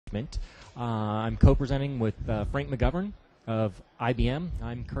Management. I'm co-presenting with Frank McGovern of IBM.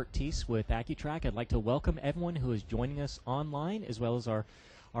 I'm Kurt Thies with Accutrac. I'd like to welcome everyone who is joining us online, as well as our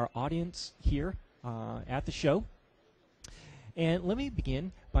audience here at the show. And let me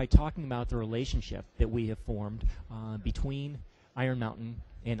begin by talking about the relationship that we have formed between Iron Mountain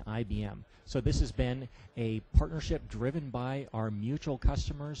and IBM. So this has been a partnership driven by our mutual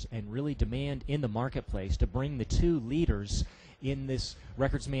customers and really demand in the marketplace to bring the two leaders in this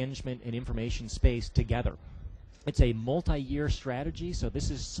records management and information space together. It's a multi-year strategy, so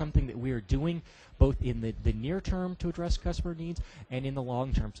this is something that we are doing both in the near term to address customer needs and in the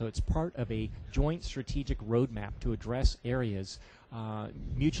long term. So it's part of a joint strategic roadmap to address areas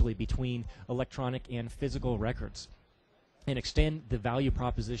mutually between electronic and physical records, and extend the value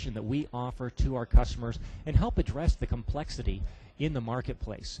proposition that we offer to our customers and help address the complexity in the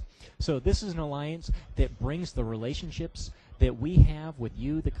marketplace. So this is an alliance that brings the relationships that we have with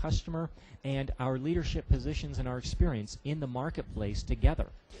you, the customer, and our leadership positions and our experience in the marketplace together.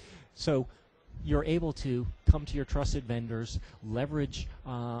 So you're able to come to your trusted vendors, leverage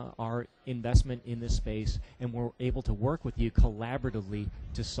our investment in this space, and we're able to work with you collaboratively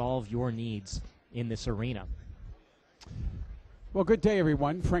to solve your needs in this arena. Well, good day,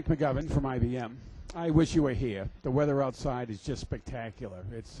 everyone. Frank McGovern from IBM. I wish you were here. The weather outside is just spectacular.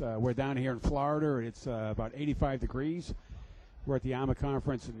 We're down here in Florida, and it's about 85 degrees. We're at the ARMA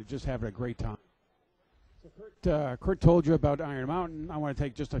conference, and we're just having a great time. So Kurt told you about Iron Mountain. I want to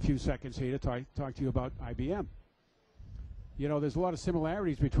take just a few seconds here to talk to you about IBM. You know, there's a lot of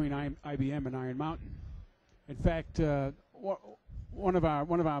similarities between IBM and Iron Mountain. In fact, one of our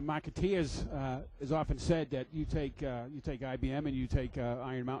marketeers has often said that you take IBM and you take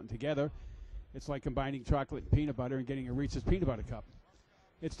Iron Mountain together, it's like combining chocolate and peanut butter and getting a Reese's peanut butter cup.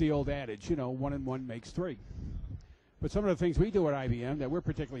 It's the old adage, you know, 1 and 1 makes 3. But some of the things we do at IBM that we're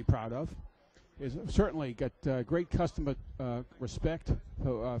particularly proud of is certainly got great customer respect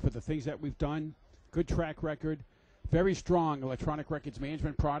for the things that we've done, good track record, very strong electronic records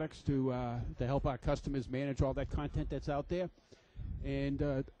management products to help our customers manage all that content that's out there.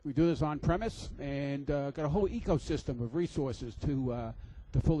 And we do this on premise, and got a whole ecosystem of resources to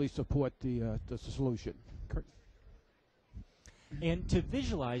fully support the solution. Kurt. And to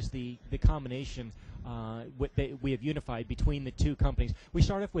visualize the combination that we have unified between the two companies, we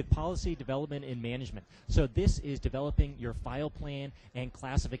start off with policy development and management. So this is developing your file plan and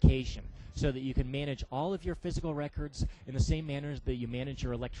classification so that you can manage all of your physical records in the same manner that you manage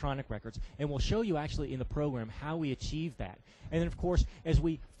your electronic records. And we'll show you actually in the program how we achieve that. And then, of course, as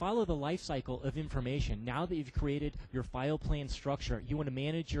we follow the life cycle of information, now that you've created your file plan structure, you want to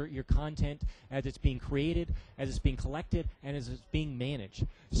manage your content as it's being created, as it's being collected, and as it's being managed.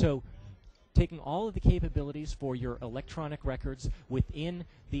 So taking all of the capabilities for your electronic records within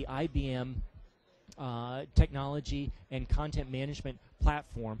the IBM technology and content management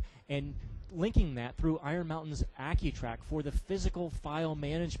platform and linking that through Iron Mountains Accutrac for the physical file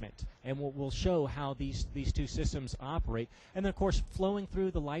management. And we'll show how these two systems operate. And then, of course, flowing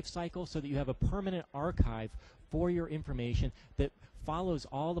through the life cycle so that you have a permanent archive for your information that follows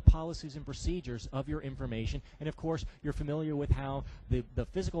all the policies and procedures of your information. And of course, you're familiar with how the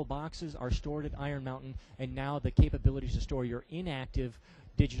physical boxes are stored at Iron Mountain, and now the capabilities to store your inactive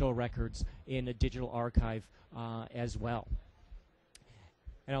digital records in a digital archive as well.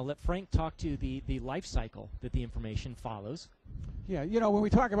 And I'll let Frank talk to the life cycle that the information follows. Yeah, you know, when we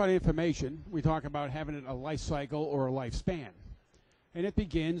talk about information, we talk about having it a life cycle or a lifespan. And it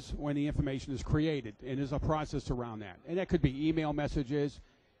begins when the information is created, and there's a process around that. And that could be email messages,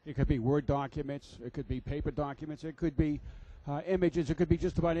 it could be Word documents, it could be paper documents, it could be images, it could be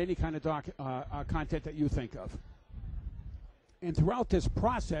just about any kind of content that you think of. And throughout this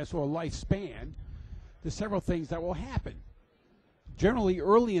process or lifespan, there's several things that will happen. Generally,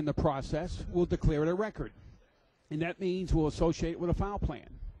 early in the process, we'll declare it a record. And that means we'll associate it with a file plan.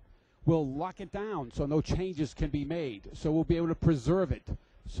 We'll lock it down so no changes can be made. So we'll be able to preserve it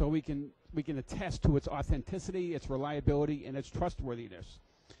so we can attest to its authenticity, its reliability, and its trustworthiness.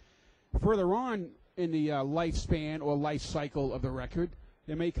 Further on in the lifespan or life cycle of the record,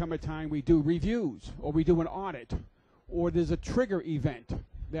 there may come a time we do reviews or we do an audit, or there's a trigger event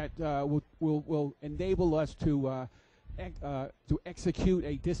that will enable us to execute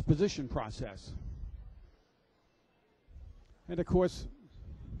a disposition process. And of course,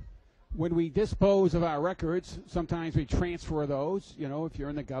 when we dispose of our records, sometimes we transfer those. You know, if you're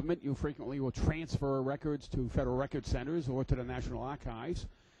in the government, you frequently will transfer records to federal record centers or to the National Archives.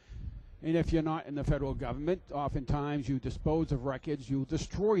 And if you're not in the federal government, oftentimes you dispose of records, you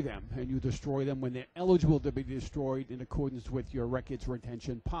destroy them, and you destroy them when they're eligible to be destroyed in accordance with your records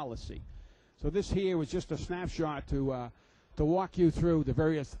retention policy. So this here was just a snapshot to walk you through the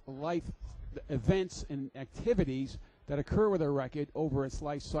various life events and activities that occur with a record over its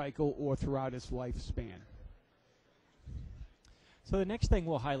life cycle or throughout its lifespan. So the next thing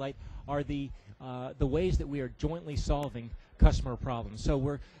we'll highlight are the ways that we are jointly solving customer problems. So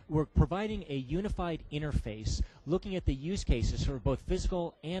we're providing a unified interface, looking at the use cases for both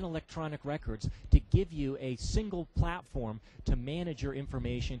physical and electronic records to give you a single platform to manage your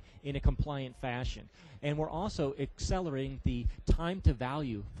information in a compliant fashion. And we're also accelerating the time to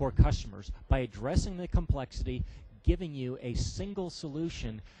value for customers by addressing the complexity, giving you a single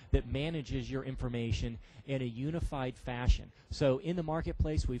solution that manages your information in a unified fashion. So in the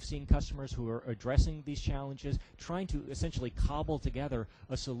marketplace, we've seen customers who are addressing these challenges, trying to essentially cobble together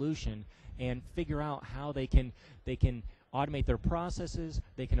a solution and figure out how they can automate their processes,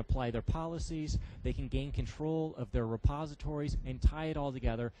 they can apply their policies, they can gain control of their repositories and tie it all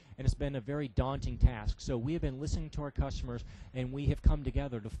together, and it's been a very daunting task. So we have been listening to our customers, and we have come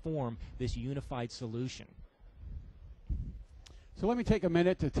together to form this unified solution. So let me take a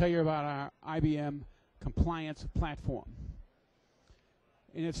minute to tell you about our IBM compliance platform.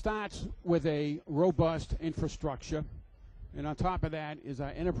 And it starts with a robust infrastructure, and on top of that is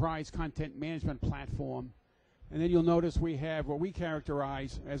our enterprise content management platform. And then you'll notice we have what we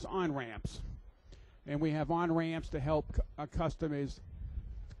characterize as on-ramps. And we have on-ramps to help our customers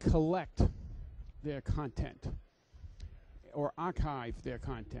collect their content or archive their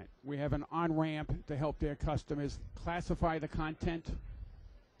content. We have an on-ramp to help their customers classify the content,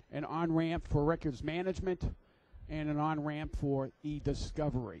 an on-ramp for records management, and an on-ramp for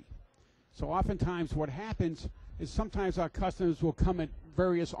e-discovery. So oftentimes what happens is sometimes our customers will come at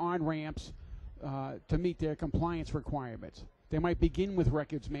various on-ramps to meet their compliance requirements. They might begin with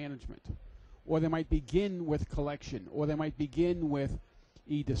records management, or they might begin with collection, or they might begin with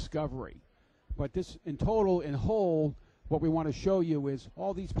e-discovery. But this in total, in whole, what we want to show you is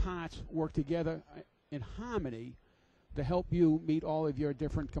all these parts work together in harmony to help you meet all of your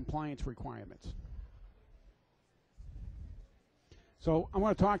different compliance requirements. So I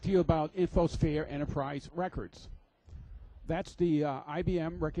want to talk to you about InfoSphere Enterprise Records. That's the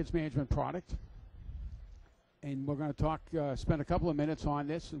IBM Records Management product. And we're going to spend a couple of minutes on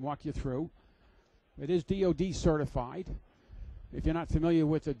this and walk you through. It is DoD certified. If you're not familiar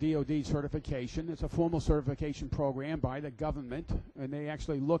with the DoD certification, it's a formal certification program by the government, and they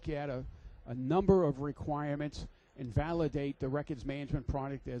actually look at a number of requirements and validate the records management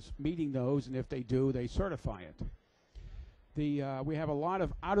product as meeting those, and if they do, they certify it. We have a lot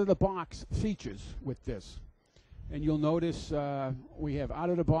of out-of-the-box features with this, and you'll notice we have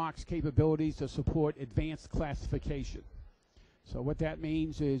out-of-the-box capabilities to support advanced classification. So what that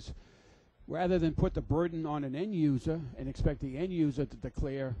means is, rather than put the burden on an end user and expect the end user to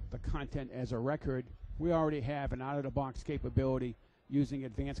declare the content as a record, we already have an out-of-the-box capability using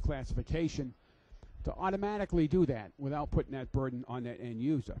advanced classification to automatically do that without putting that burden on that end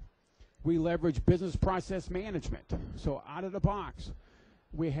user. We leverage business process management. So out of the box,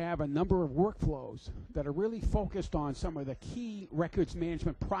 we have a number of workflows that are really focused on some of the key records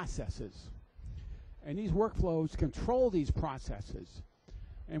management processes. And these workflows control these processes.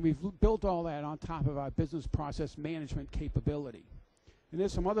 And we've built all that on top of our business process management capability. And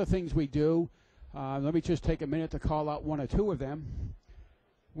there's some other things we do. Let me just take a minute to call out one or two of them.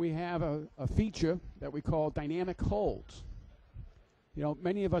 We have a feature that we call dynamic holds. You know,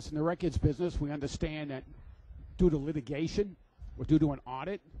 many of us in the records business, we understand that due to litigation, or due to an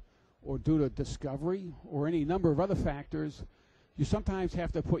audit, or due to discovery, or any number of other factors, you sometimes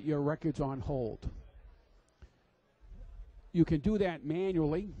have to put your records on hold. You can do that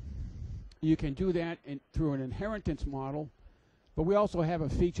manually. You can do that through an inheritance model, but we also have a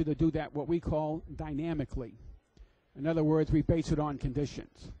feature to do that what we call dynamically. In other words, we base it on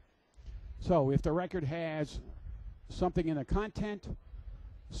conditions. So if the record has something in the content,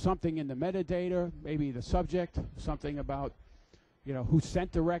 something in the metadata, maybe the subject, something about, you know, who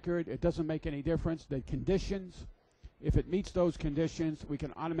sent the record, it doesn't make any difference. The conditions, if it meets those conditions, we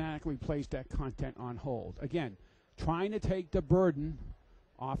can automatically place that content on hold. Again, trying to take the burden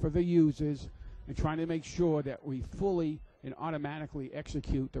off of the users and trying to make sure that we fully and automatically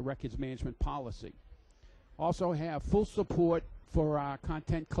execute the records management policy. Also have full support for our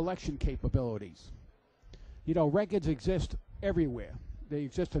content collection capabilities. You know, records exist everywhere. They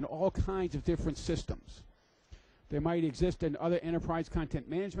exist in all kinds of different systems. They might exist in other enterprise content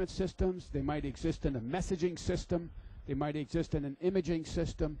management systems. They might exist in a messaging system. They might exist in an imaging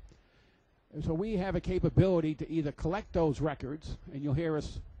system. So we have a capability to either collect those records, and you'll hear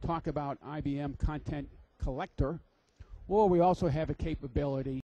us talk about IBM Content Collector, or we also have a capability